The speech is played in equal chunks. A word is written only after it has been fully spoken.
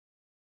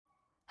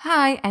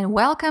Hi, and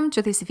welcome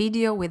to this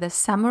video with a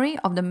summary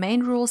of the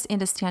main rules in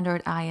the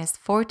standard IAS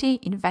 40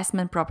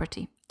 investment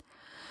property.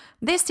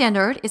 This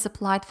standard is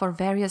applied for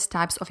various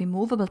types of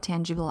immovable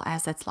tangible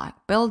assets like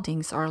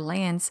buildings or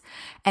lands,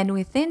 and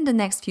within the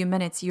next few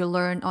minutes you'll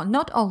learn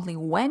not only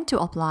when to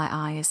apply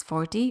IAS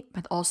 40,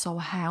 but also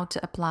how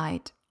to apply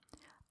it.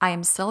 I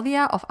am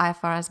Sylvia of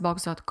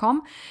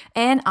IFRSbox.com,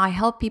 and I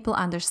help people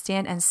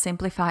understand and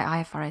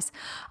simplify IFRS.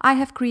 I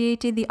have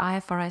created the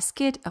IFRS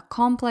Kit, a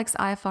complex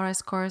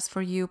IFRS course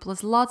for you,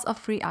 plus lots of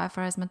free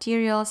IFRS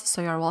materials,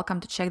 so you're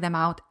welcome to check them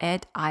out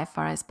at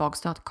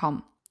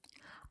IFRSbox.com.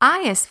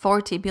 IAS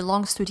 40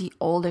 belongs to the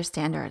older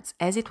standards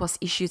as it was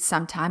issued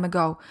some time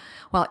ago.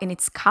 Well, in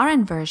its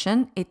current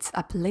version, it's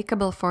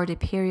applicable for the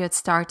period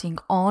starting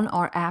on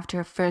or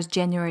after 1st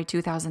January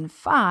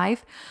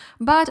 2005,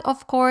 but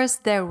of course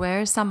there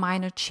were some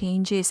minor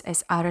changes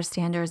as other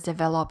standards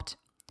developed.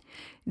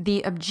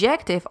 The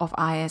objective of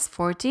IAS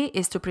 40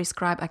 is to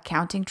prescribe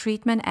accounting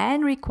treatment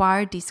and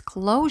require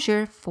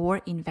disclosure for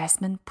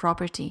investment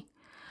property.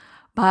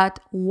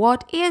 But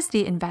what is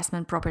the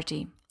investment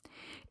property?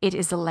 It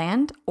is a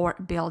land or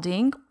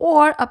building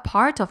or a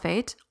part of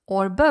it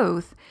or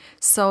both.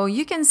 So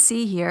you can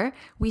see here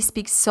we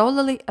speak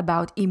solely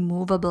about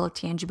immovable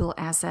tangible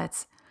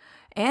assets,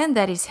 and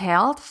that is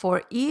held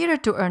for either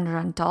to earn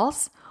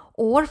rentals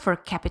or for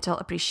capital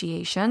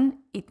appreciation.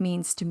 It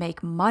means to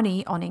make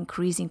money on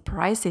increasing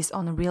prices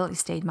on the real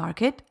estate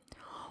market,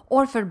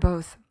 or for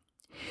both.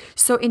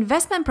 So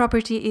investment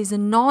property is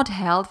not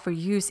held for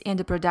use in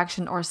the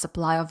production or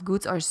supply of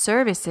goods or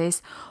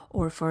services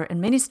or for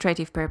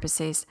administrative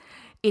purposes.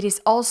 It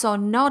is also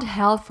not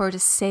held for the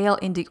sale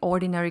in the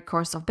ordinary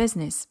course of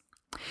business.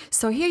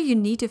 So here you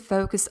need to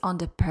focus on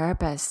the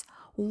purpose.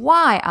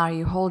 Why are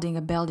you holding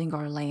a building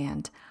or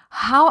land?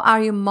 How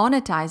are you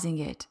monetizing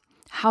it?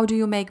 How do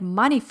you make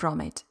money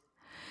from it?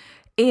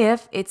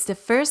 If it's the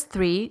first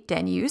three,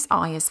 then use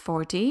IAS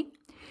 40.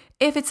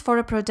 If it's for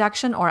a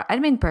production or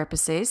admin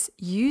purposes,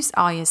 use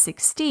IAS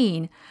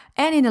 16,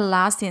 and in the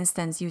last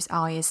instance, use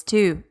IAS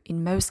 2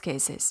 in most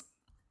cases.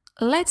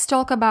 Let's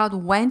talk about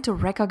when to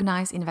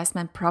recognize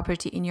investment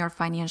property in your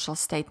financial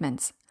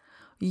statements.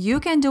 You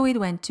can do it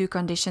when two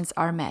conditions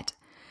are met.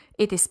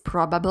 It is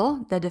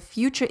probable that the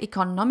future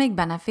economic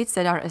benefits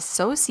that are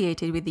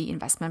associated with the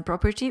investment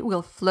property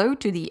will flow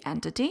to the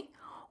entity.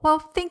 Well,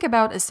 think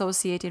about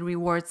associated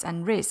rewards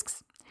and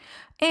risks.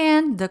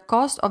 And the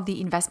cost of the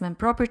investment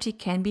property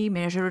can be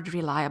measured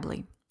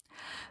reliably.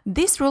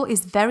 This rule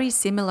is very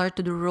similar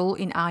to the rule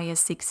in IAS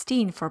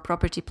 16 for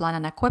property, plant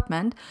and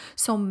equipment,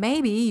 so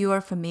maybe you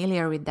are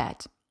familiar with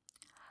that.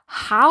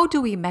 How do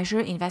we measure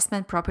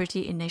investment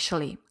property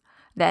initially?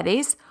 That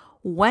is,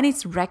 when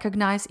it's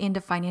recognized in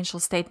the financial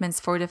statements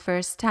for the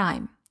first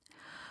time.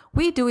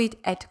 We do it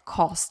at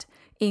cost,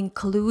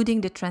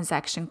 including the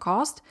transaction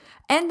cost,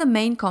 and the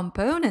main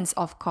components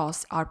of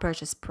cost are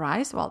purchase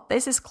price. Well,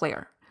 this is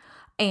clear.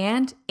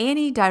 And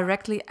any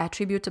directly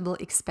attributable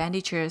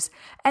expenditures,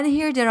 and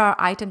here there are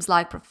items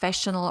like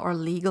professional or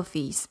legal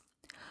fees.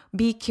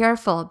 Be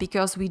careful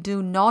because we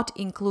do not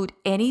include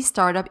any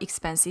startup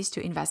expenses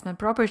to investment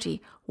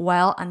property,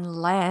 well,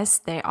 unless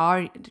they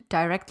are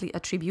directly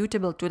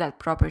attributable to that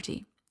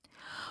property.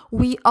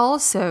 We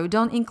also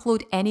don't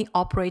include any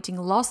operating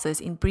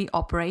losses in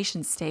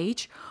pre-operation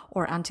stage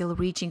or until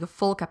reaching a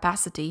full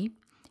capacity,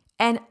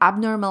 and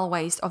abnormal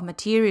waste of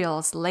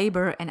materials,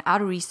 labor, and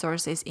other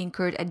resources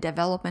incurred at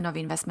development of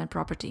investment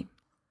property.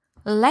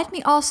 Let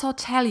me also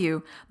tell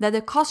you that the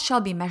cost shall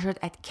be measured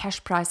at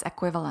cash price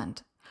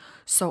equivalent.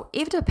 So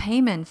if the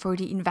payment for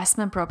the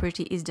investment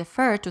property is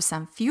deferred to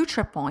some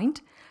future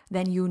point,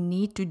 then you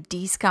need to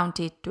discount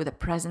it to the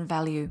present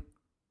value.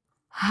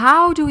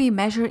 How do we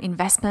measure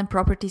investment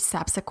property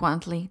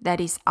subsequently,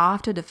 that is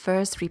after the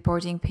first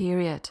reporting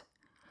period?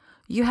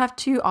 You have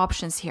two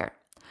options here.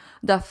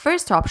 The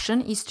first option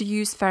is to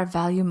use fair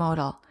value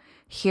model.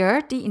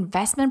 Here, the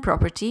investment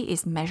property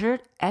is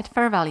measured at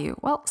fair value.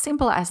 Well,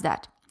 simple as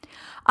that.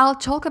 I'll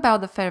talk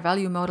about the fair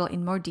value model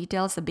in more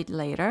details a bit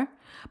later,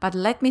 but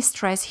let me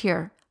stress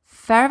here,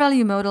 fair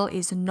value model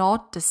is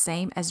not the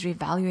same as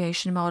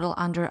revaluation model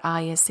under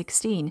IAS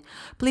 16.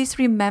 Please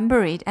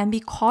remember it and be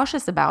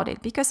cautious about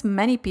it because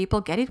many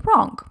people get it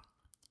wrong.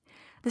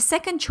 The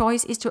second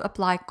choice is to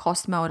apply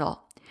cost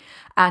model.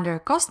 Under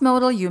cost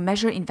model, you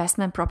measure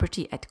investment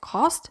property at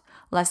cost,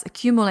 less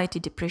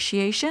accumulated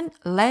depreciation,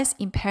 less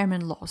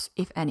impairment loss,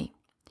 if any.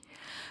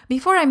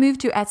 Before I move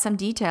to add some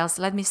details,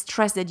 let me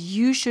stress that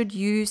you should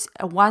use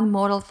one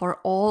model for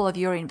all of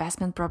your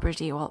investment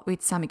property, well,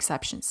 with some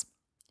exceptions.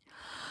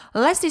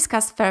 Let's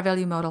discuss fair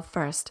value model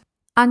first.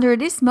 Under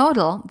this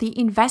model, the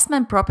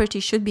investment property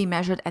should be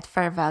measured at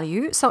fair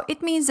value, so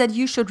it means that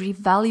you should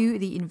revalue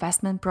the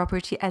investment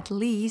property at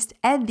least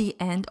at the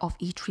end of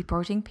each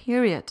reporting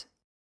period.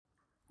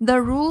 The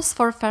rules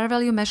for fair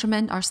value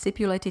measurement are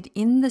stipulated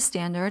in the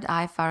standard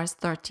IFRS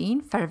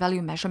 13 fair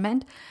value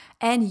measurement,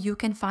 and you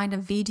can find a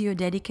video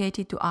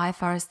dedicated to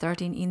IFRS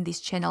 13 in this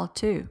channel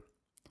too.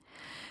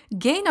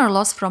 Gain or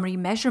loss from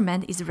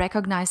remeasurement is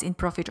recognized in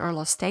profit or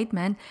loss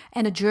statement,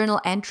 and a journal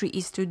entry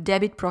is to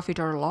debit profit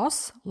or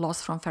loss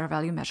from fair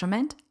value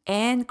measurement,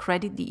 and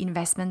credit the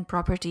investment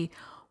property.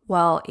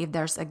 Well, if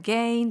there's a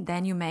gain,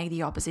 then you make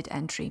the opposite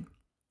entry.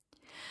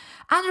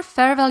 Under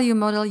fair value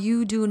model,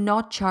 you do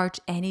not charge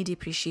any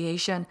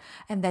depreciation,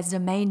 and that's the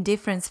main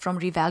difference from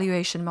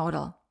revaluation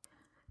model.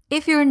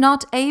 If you're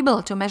not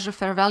able to measure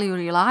fair value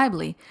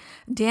reliably,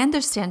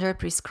 the standard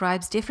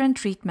prescribes different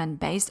treatment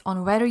based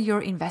on whether your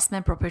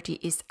investment property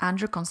is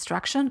under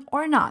construction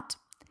or not.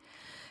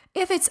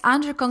 If it's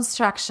under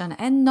construction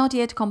and not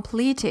yet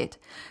completed,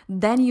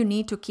 then you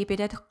need to keep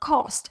it at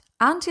cost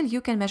until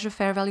you can measure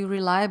fair value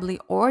reliably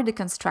or the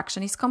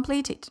construction is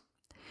completed.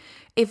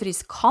 If it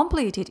is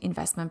completed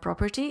investment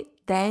property,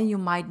 then you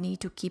might need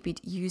to keep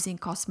it using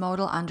cost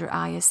model under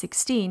IAS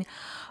 16.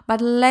 But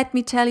let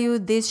me tell you,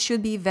 this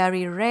should be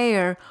very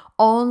rare,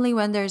 only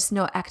when there's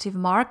no active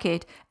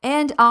market,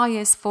 and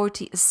IAS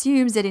 40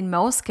 assumes that in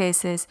most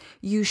cases,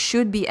 you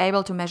should be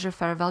able to measure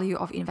fair value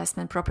of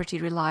investment property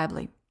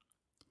reliably.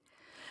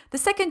 The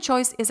second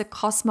choice is a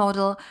cost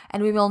model,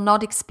 and we will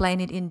not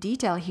explain it in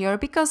detail here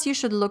because you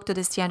should look to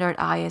the standard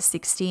IAS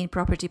 16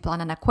 property,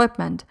 plant and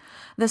equipment.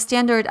 The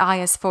standard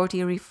IAS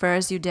 40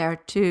 refers you there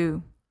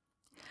too.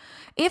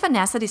 If an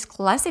asset is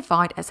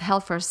classified as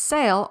held for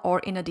sale or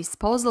in a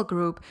disposal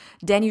group,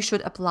 then you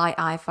should apply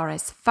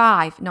IFRS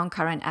 5,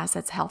 non-current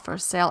assets held for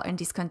sale and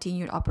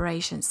discontinued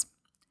operations.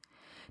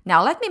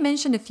 Now let me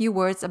mention a few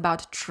words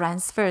about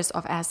transfers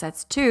of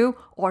assets to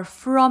or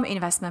from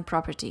investment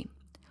property.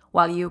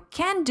 Well, you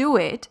can do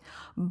it,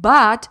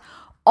 but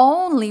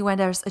only when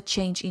there's a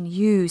change in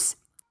use.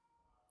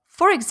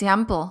 For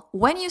example,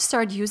 when you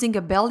start using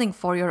a building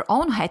for your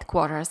own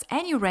headquarters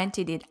and you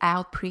rented it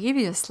out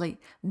previously,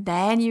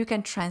 then you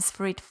can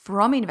transfer it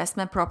from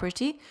investment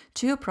property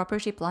to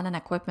property, plant and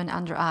equipment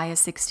under IAS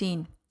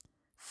 16.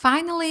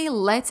 Finally,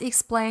 let's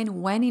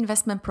explain when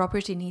investment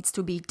property needs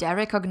to be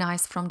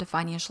derecognized from the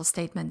financial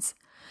statements.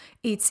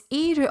 It's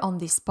either on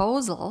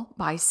disposal,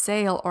 by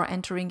sale or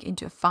entering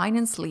into a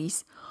finance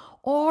lease,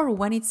 or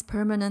when it's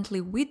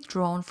permanently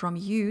withdrawn from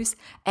use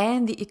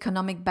and the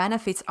economic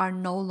benefits are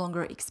no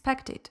longer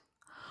expected.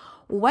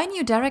 When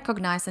you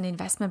derecognize an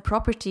investment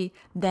property,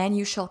 then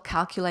you shall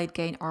calculate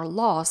gain or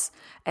loss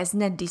as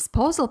net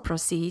disposal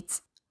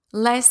proceeds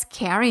less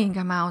carrying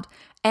amount,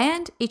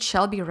 and it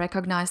shall be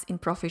recognized in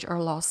profit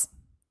or loss.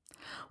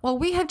 Well,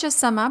 we have just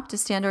summed up the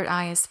standard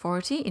IAS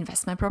 40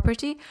 investment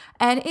property,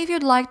 and if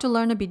you'd like to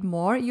learn a bit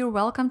more, you're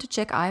welcome to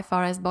check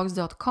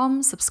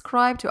ifrsbox.com,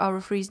 subscribe to our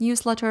free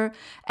newsletter,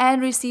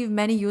 and receive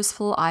many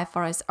useful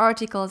IFRS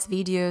articles,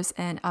 videos,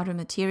 and other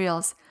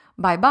materials.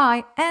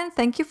 Bye-bye, and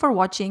thank you for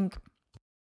watching.